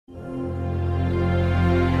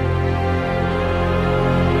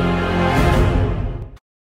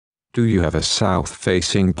Do you have a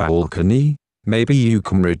south-facing balcony? Maybe you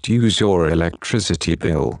can reduce your electricity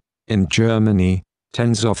bill. In Germany,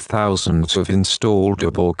 tens of thousands have installed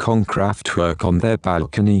a Balkonkraftwerk on their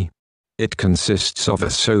balcony. It consists of a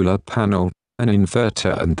solar panel, an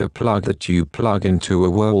inverter and the plug that you plug into a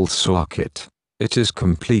wall socket. It is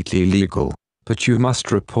completely legal, but you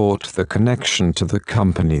must report the connection to the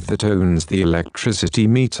company that owns the electricity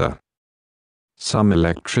meter. Some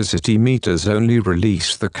electricity meters only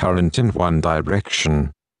release the current in one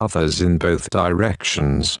direction, others in both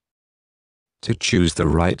directions. To choose the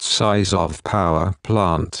right size of power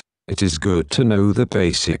plant, it is good to know the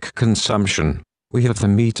basic consumption. We have the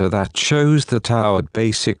meter that shows that our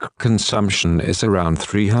basic consumption is around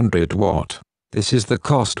 300 watt. This is the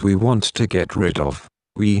cost we want to get rid of.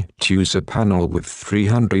 We choose a panel with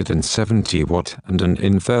 370 watt and an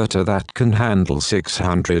inverter that can handle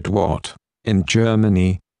 600 watt. In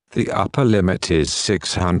Germany, the upper limit is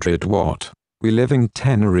 600 watt. We live in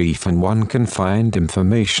Tenerife and one can find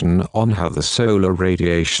information on how the solar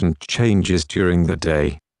radiation changes during the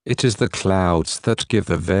day. It is the clouds that give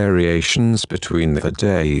the variations between the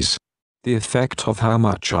days. The effect of how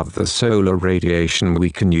much of the solar radiation we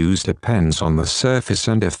can use depends on the surface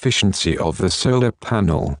and efficiency of the solar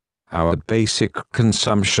panel. Our basic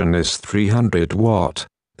consumption is 300 watt.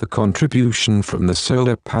 The contribution from the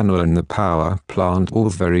solar panel and the power plant will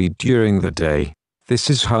vary during the day. This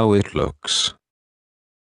is how it looks.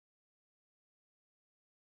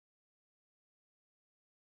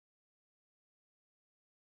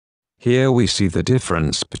 Here we see the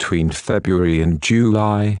difference between February and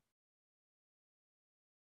July.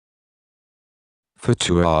 For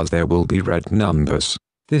 2 hours there will be red numbers.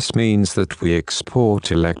 This means that we export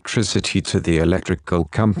electricity to the electrical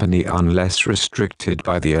company unless restricted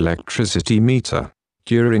by the electricity meter.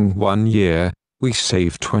 During 1 year, we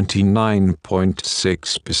save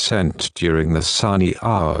 29.6% during the sunny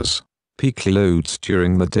hours. Peak loads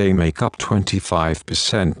during the day make up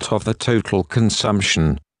 25% of the total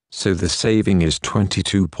consumption, so the saving is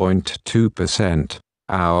 22.2%.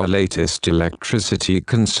 Our latest electricity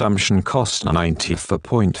consumption cost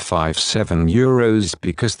 €94.57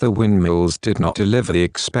 because the windmills did not deliver the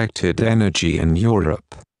expected energy in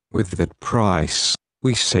Europe. With that price,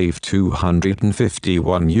 we save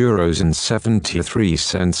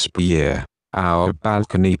 €251.73 per year. Our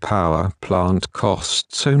balcony power plant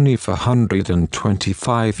costs only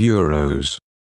 €425.